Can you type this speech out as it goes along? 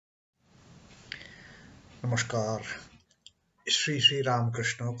नमस्कार। Shri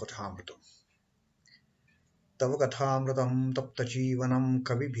Ramakrishna Kathamrita. तव कथामृतं तप्तजीवनं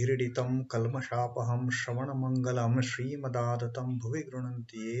कविभिरीडितं कल्मषापहं श्रवणमङ्गलं श्रीमदादतं भुवि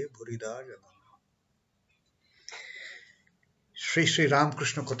गृह्णन्ति ये भूरिदा जनाः। श्री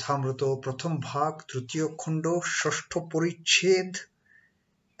रामकृष्ण कथामृतो प्रथम भाग तृतीय खंडो षष्ठ परिच्छेद.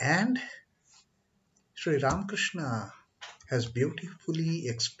 And Sri Ramakrishna has beautifully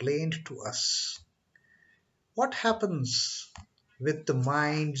explained to us what happens with the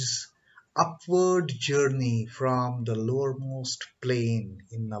mind's upward journey from the lowermost plane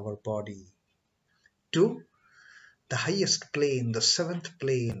in our body to the highest plane, the seventh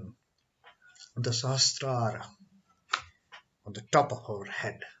plane, the Sahasrara, on the top of our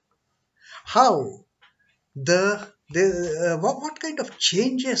head. How what kind of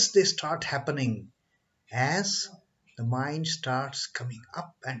changes they start happening as the mind starts coming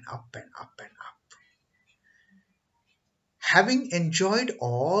up and up and up and up. Having enjoyed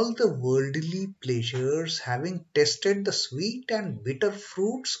all the worldly pleasures, having tasted the sweet and bitter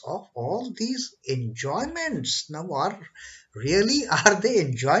fruits of all these enjoyments, now are they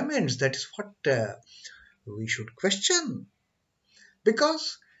enjoyments? That is what we should question.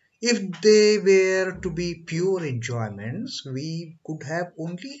 Because if they were to be pure enjoyments, we could have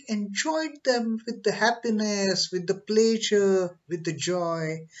only enjoyed them with the happiness, with the pleasure, with the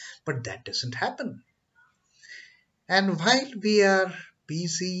joy. But that doesn't happen. And while we are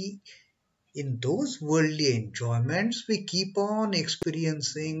busy in those worldly enjoyments, we keep on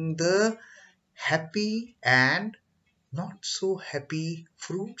experiencing the happy and not so happy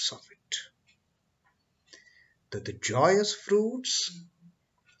fruits of it. The joyous fruits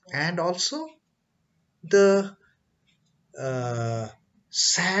and also the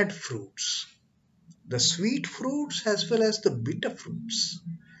sad fruits, the sweet fruits as well as the bitter fruits.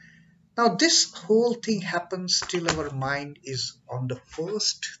 Now, this whole thing happens till our mind is on the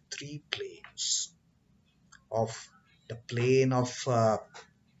first three planes of the plane of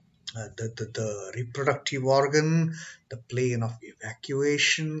the reproductive organ, the plane of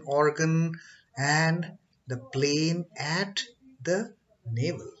evacuation organ, and the plane at the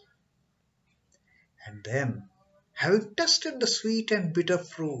navel. And then, having tasted the sweet and bitter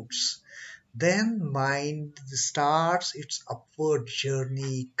fruits, then mind starts its upward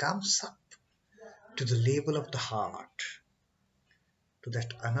journey, comes up to the level of the heart, to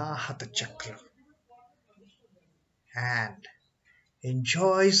that Anahata chakra, and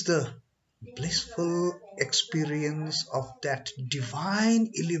enjoys the blissful experience of that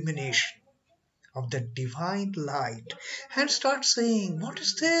divine illumination, of that divine light, and starts saying, "What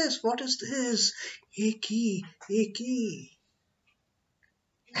is this? What is this? Eki, Eki."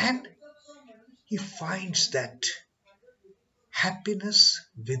 And he finds that happiness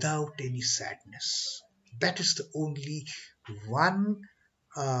without any sadness. That is the only one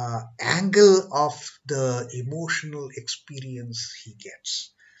angle of the emotional experience he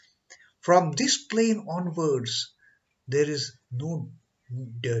gets. From this plane onwards, there is no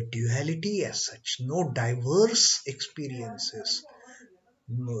duality as such, no diverse experiences,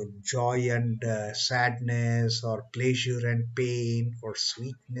 no joy and sadness, or pleasure and pain, or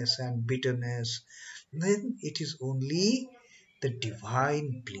sweetness and bitterness. Then it is only the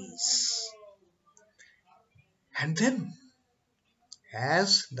divine bliss. And then,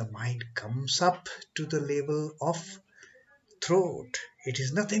 as the mind comes up to the level of throat, it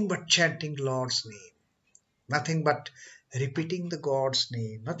is nothing but chanting Lord's name, nothing but repeating the God's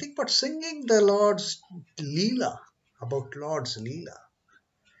name, nothing but singing the Lord's Leela, about Lord's Leela.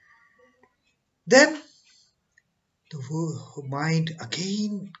 Then the mind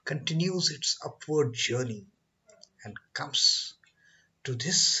again continues its upward journey and comes to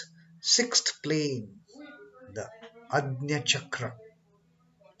this sixth plane, the Ajna Chakra.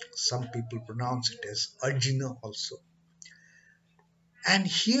 Some people pronounce it as Ajna also. And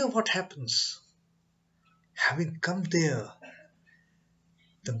here what happens? Having come there,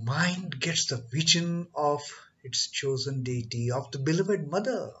 the mind gets the vision of its chosen deity, of the beloved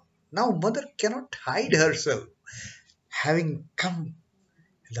mother. Now mother cannot hide herself.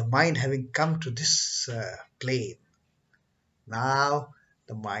 The mind having come to this plane, now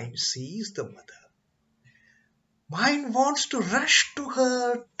the mind sees the mother. Mind wants to rush to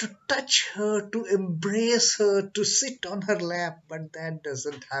her, to touch her, to embrace her, to sit on her lap, but that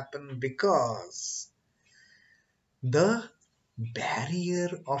doesn't happen because the barrier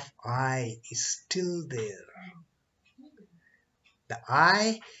of I is still there. The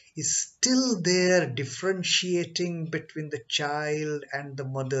I is still there, differentiating between the child and the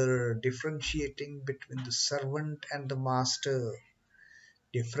mother, differentiating between the servant and the master.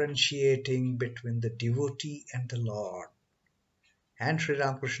 differentiating between the devotee and the Lord. And Sri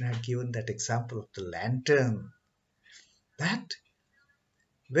Ramakrishna had given that example of the lantern, that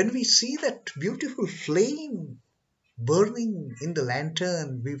when we see that beautiful flame burning in the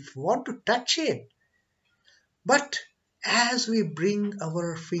lantern, we want to touch it. But as we bring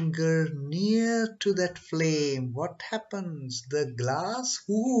our finger near to that flame, what happens? The glass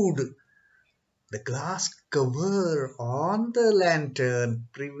hood, the glass cover on the lantern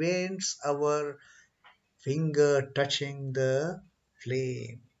prevents our finger touching the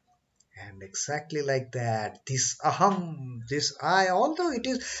flame. And exactly like that, this aham, this I, although it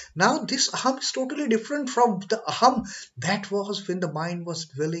is now, this aham is totally different from the aham that was when the mind was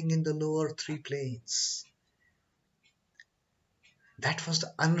dwelling in the lower three planes. That was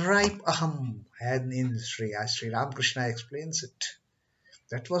the unripe aham, and in Sri Ramakrishna explains it.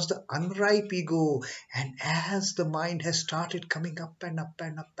 That was the unripe ego. And as the mind has started coming up and up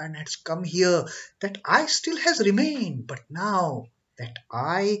and up and has come here, that I still has remained. But now that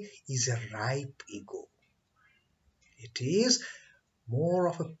I is a ripe ego. It is more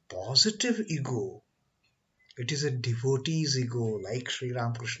of a positive ego. It is a devotee's ego, like Sri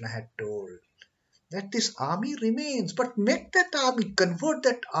Ramakrishna had told. That this army remains, but make that army, convert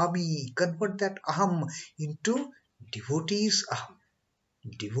that aham into devotee's aham,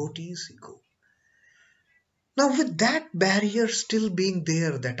 devotee's ego. Now, with that barrier still being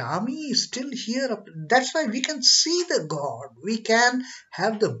there, that army is still here. That's why we can see the God. We can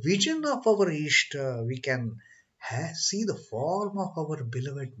have the vision of our Ishta. We can see the form of our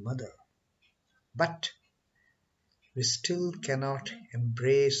beloved mother. But we still cannot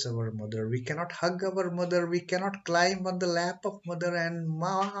embrace our mother. We cannot hug our mother. We cannot climb on the lap of mother and,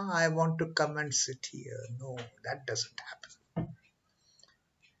 Ma, I want to come and sit here. No, that doesn't happen.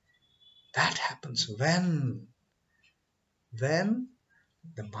 That happens when the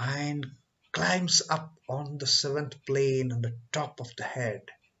mind climbs up on the seventh plane on the top of the head.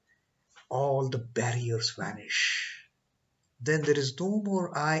 All the barriers vanish. Then there is no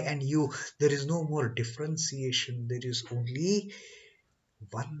more I and you. There is no more differentiation. There is only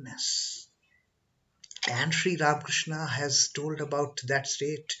oneness. And Sri Ramakrishna has told about that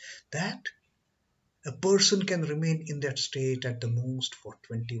state, that a person can remain in that state at the most for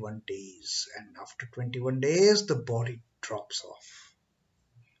 21 days. And after 21 days, the body drops off.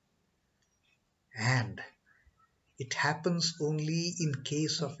 And it happens only in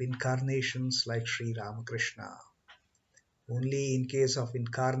case of incarnations like Sri Ramakrishna, only in case of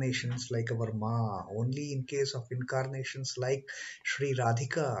incarnations like our Ma, only in case of incarnations like Sri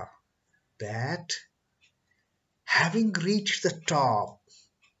Radhika, that having reached the top,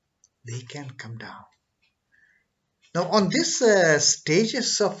 they can come down. Now, on this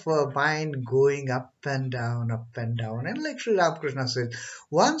stages of mind going up and down, and like Sri Ramakrishna said,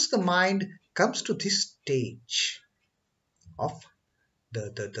 once the mind comes to this stage of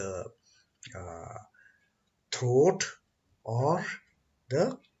the throat or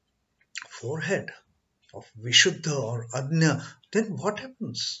the forehead of Vishuddha or Ajna, then what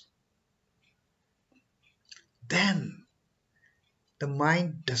happens? Then the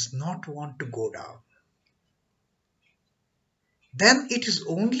mind does not want to go down. Then it is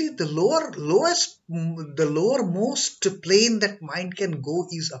only the lowermost plane that mind can go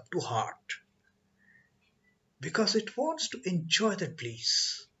is up to heart, because it wants to enjoy that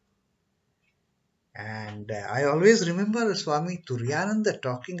bliss. And I always remember Swami Turyananda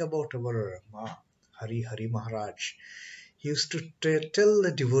talking about our Hari Maharaj. He used to tell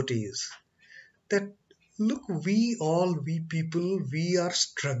the devotees that, look, we people, we are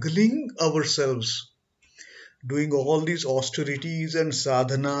struggling ourselves, doing all these austerities and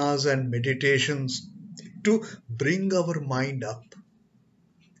sadhanas and meditations to bring our mind up.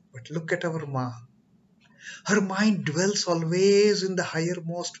 But look at our Ma. Her mind dwells always in the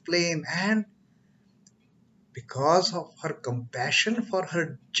highermost plane, and because of her compassion for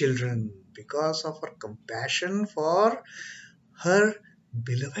her children, because of her compassion for her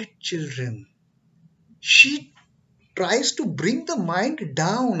beloved children, she tries to bring the mind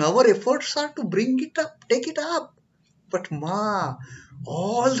down. Our efforts are to bring it up, take it up. But Ma,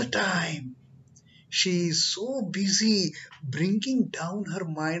 all the time, she is so busy bringing down her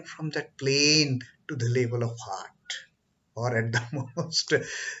mind from that plane to the level of heart, or at the most to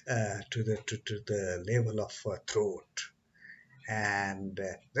the level of throat. And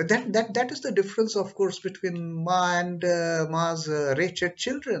that is the difference, of course, between Ma and Ma's wretched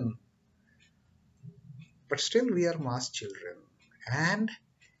children. But still, we are Ma's children. And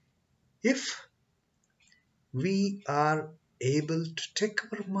if we are able to take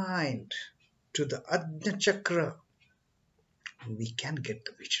our mind to the Ajna Chakra, we can get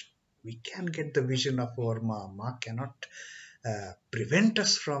the vision. We can get the vision of our Ma. Ma cannot prevent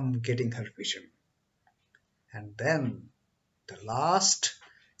us from getting her vision. And then the last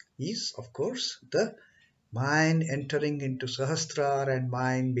is, of course, the mind entering into Sahasrar and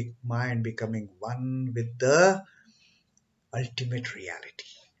mind becoming one with the ultimate reality.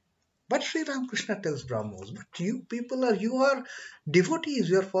 But Sri Ramakrishna tells Brahmos, but you are devotees,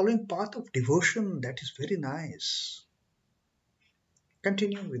 you are following path of devotion. That is very nice.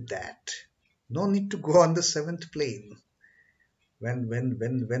 Continue with that. No need to go on the seventh plane. When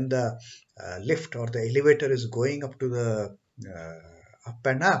the lift or the elevator is going up to the up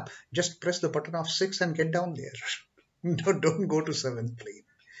and up, just press the button of 6 and get down there. Don't go to seventh plane.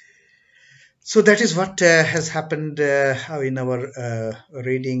 So that is what has happened in our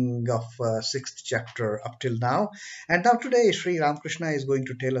reading of sixth chapter up till now. And now today Sri Ramakrishna is going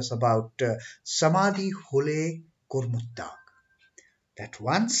to tell us about Samadhi Hole Kurmutta. That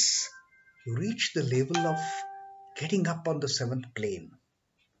once you reach the level of getting up on the seventh plane,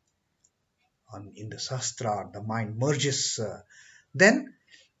 in the Sastra, the mind merges, then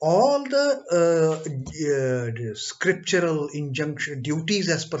all the scriptural injunction duties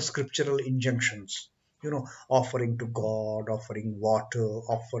as per scriptural injunctions, offering to God, offering water,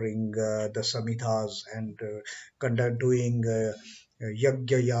 offering the samhitas, and doing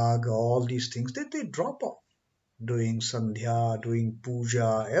yagya yaga, all these things, they drop off. Doing sandhya, doing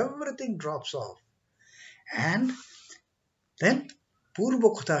puja, everything drops off. And then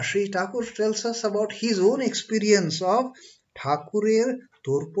Purvakutha Sri Thakur tells us about his own experience of Thakurer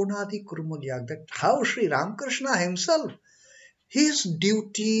Torponadi Kurmulyag, that how Sri Ramakrishna himself, his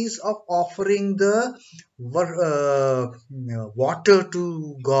duties of offering the water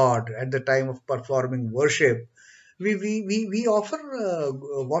to God at the time of performing worship. We offer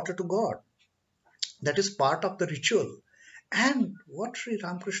water to God. That is part of the ritual. And what Sri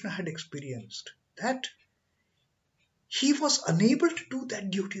Ramakrishna had experienced, that he was unable to do that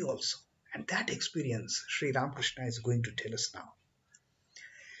duty also. And that experience Sri Ramakrishna is going to tell us now.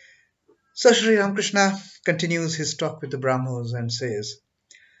 So Sri Ramakrishna continues his talk with the Brahmos and says,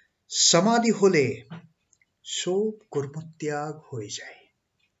 Samadhi hole, so kurmatyag hoi jai.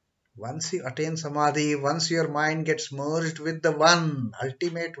 Once you attain Samadhi, once your mind gets merged with the one,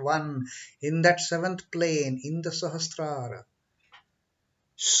 ultimate one, in that seventh plane, in the Sahasrara,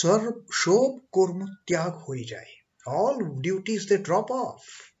 Shob kurmatyag hoi jai. All duties, they drop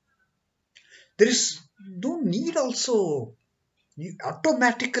off. There is no need also.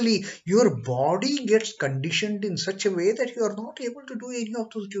 Automatically, your body gets conditioned in such a way that you are not able to do any of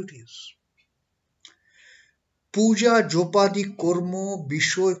those duties. Puja, jopadi, kormo,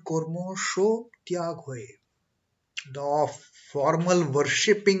 bishoy, kormo, sho, tyag hoye. The formal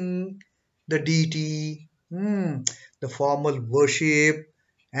worshipping the deity, the formal worship,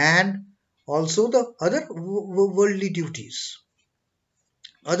 and also the other worldly duties.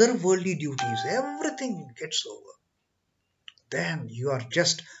 Everything gets over. Then you are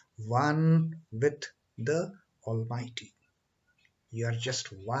just one with the Almighty. You are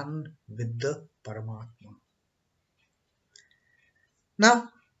just one with the Paramatma. Now,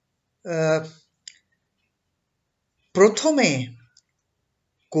 prothome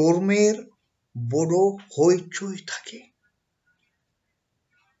kormer bodo hoichoi thake.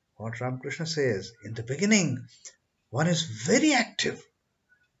 What Ramakrishna says, in the beginning, one is very active.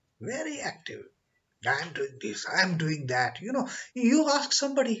 Very active. I am doing this, I am doing that. You ask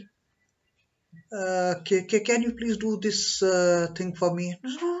somebody, can you please do this thing for me?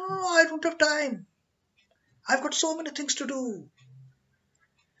 No, I don't have time. I've got so many things to do.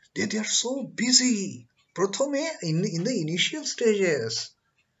 They are so busy. Prathame, in the initial stages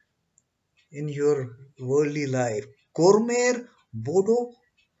in your worldly life, Kormer Bodo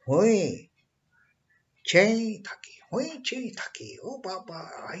Hoy Chai Thaki. Oh Baba,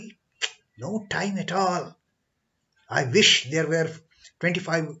 no time at all. I wish there were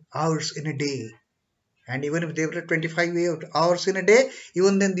 25 hours in a day. And even if there were 25 hours in a day,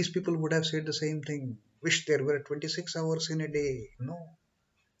 even then these people would have said the same thing. Wish there were 26 hours in a day. No.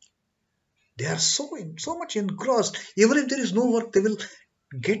 They are so much engrossed. Even if there is no work, they will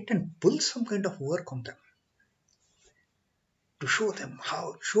get and pull some kind of work on them to show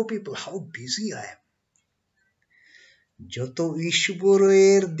people how busy I am. Joto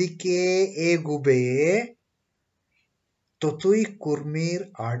ishborer dike egube totoi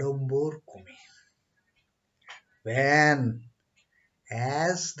kurmir adombor kumi. When,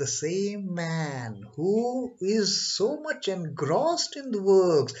 as the same man who is so much engrossed in the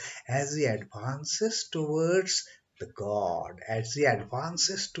works, as he advances towards the God, as he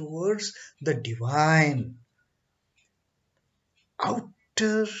advances towards the divine,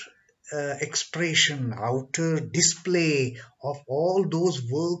 outer expression, outer display of all those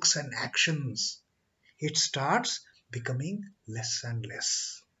works and actions, it starts becoming less and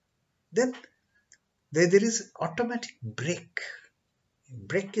less. Then there is automatic break.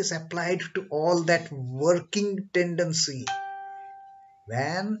 Break is applied to all that working tendency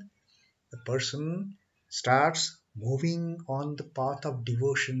when the person starts moving on the path of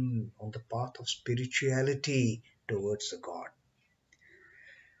devotion, on the path of spirituality towards the God.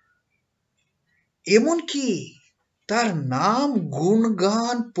 এমনকি তার নাম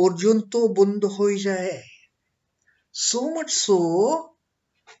গুণগান পর্যন্ত বন্ধ হয়ে যায়, so much so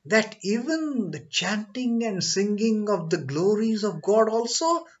that even the chanting and singing of the glories of God also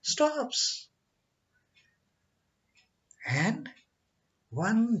stops, and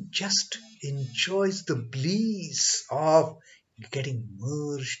one just enjoys the bliss of getting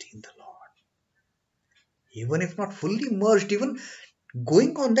merged in the Lord, even if not fully merged, even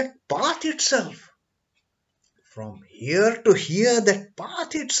going on that path itself. From here to here, that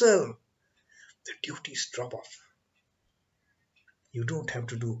path itself, the duties drop off. You don't have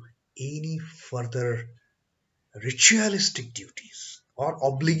to do any further ritualistic duties or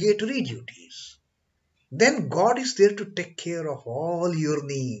obligatory duties. Then God is there to take care of all your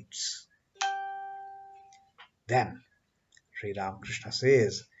needs. Then Sri Ramakrishna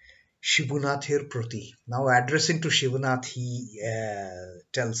says, Shivanathir Prati. Now addressing to Shivanath, he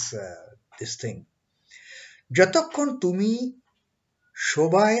tells this thing. যতক্ষণ তুমি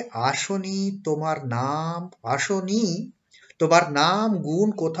শোভায় আসনি তোমার নাম গুণ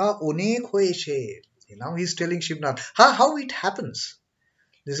কথা অনেক হয়েছে. Now he's telling Shivnath how it happens.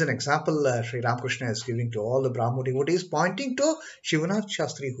 This is an example Sri Ramakrishna is giving to all the Brahmo devotees, pointing to Shivanath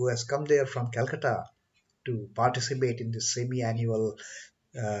Shastri, who has come there from Calcutta to participate in the semi-annual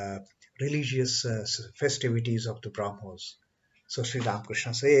religious festivities of the Brahmos. So Sri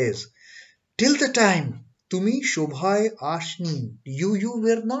Ramakrishna says, till the time Tumi Shobhai Ashni, you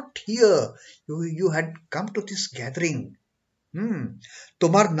were not here. You had come to this gathering.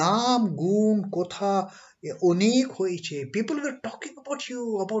 Tomar naam gun kotha onek hoyeche. People were talking about you,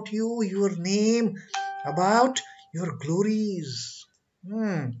 your name, about your glories,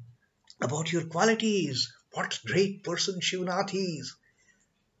 about your qualities. What great person Shivanath is.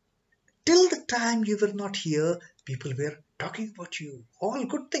 Till the time you were not here, people were talking about you. All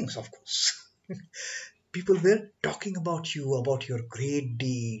good things, of course. People were talking about you, about your great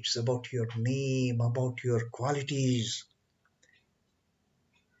deeds, about your name, about your qualities.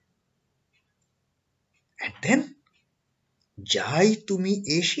 And then, jai tumi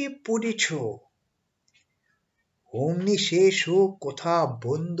eshe podecho, omni shesho kotha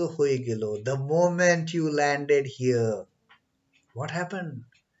bondo hoye gelo. The moment you landed here, what happened?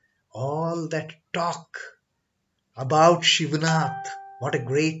 All that talk about Shivanath, what a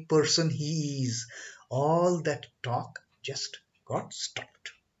great person he is, all that talk just got stopped.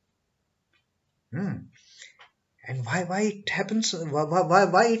 And why it happens?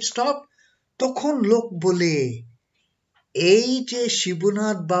 Why it stopped? তখন লোক বলে এই যে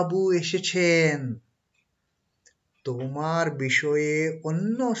শিবনাথ বাবু এসেছেন, তোমার বিষয়ে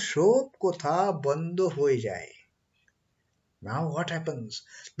অন্য সব কথা বন্ধ হয়ে যায়. Now what happens?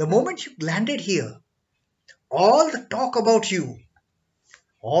 The moment you landed here, all the talk about you,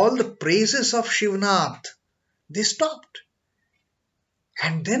 all the praises of Shivanath, they stopped.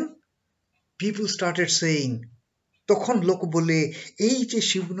 And then people started saying, তখন লোক বলে এই যে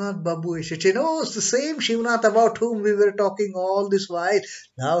শিবনাথ বাবু এসেছেন, oh, it's the same Shivanath about whom we were talking all this while.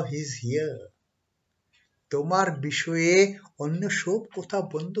 Now he's here. তোমার বিষয়ে অন্য সব কথা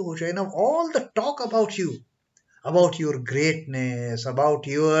বন্ধ হয়ে যায়. Now all the talk about your greatness, about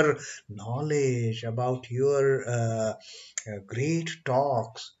your knowledge, about your great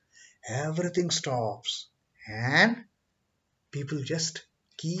talks, everything stops, and people just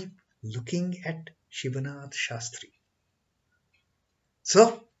keep looking at Shivanath Shastri. So,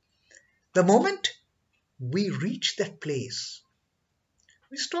 the moment we reach that place,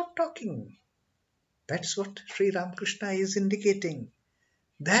 we stop talking. That's what Sri Ramakrishna is indicating.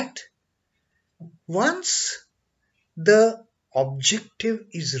 That once the objective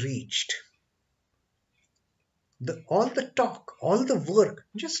is reached, all the talk, all the work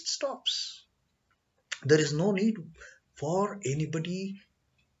just stops. There is no need for anybody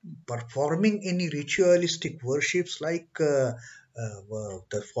performing any ritualistic worships like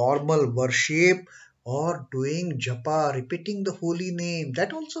the formal worship or doing japa, repeating the holy name.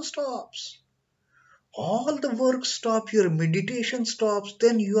 That also stops. All the work stop, your meditation stops,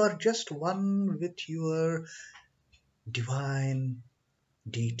 then you are just one with your divine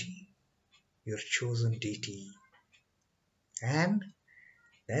deity, your chosen deity. And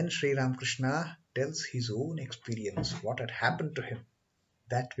then Sri Ramakrishna tells his own experience, what had happened to him.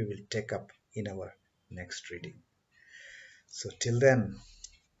 That we will take up in our next reading. So till then,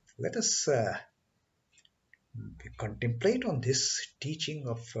 let us contemplate on this teaching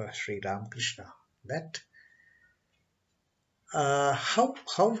of Sri Ramakrishna, that how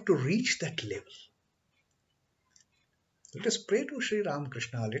to reach that level. Let us pray to Sri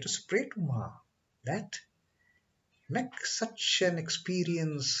Ramakrishna, let us pray to Ma, that make such an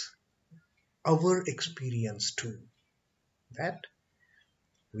experience our experience too, that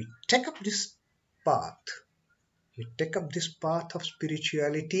we take up this path, we take up this path of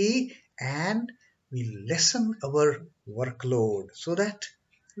spirituality, and we lessen our workload so that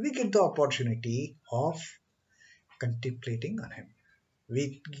we get the opportunity of contemplating on Him.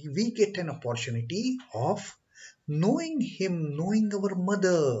 We get an opportunity of knowing Him, knowing our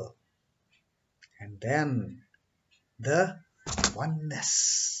mother, and then the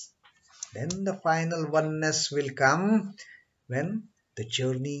oneness. Then the final oneness will come when the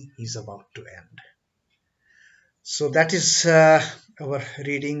journey is about to end. So that is our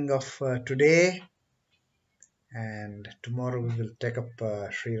reading of today. And tomorrow we will take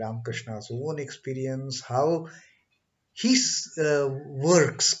up Sri Ramakrishna's own experience, how his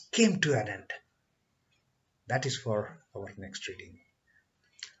works came to an end. That is for our next reading.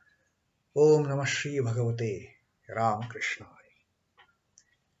 Om Namah Shri Bhagavate Ramakrishna.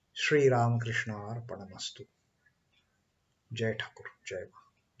 Shri Ramakrishna Arpanamastu. Jai Thakur, Jai Ma,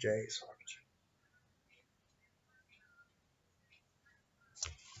 Jai Swami.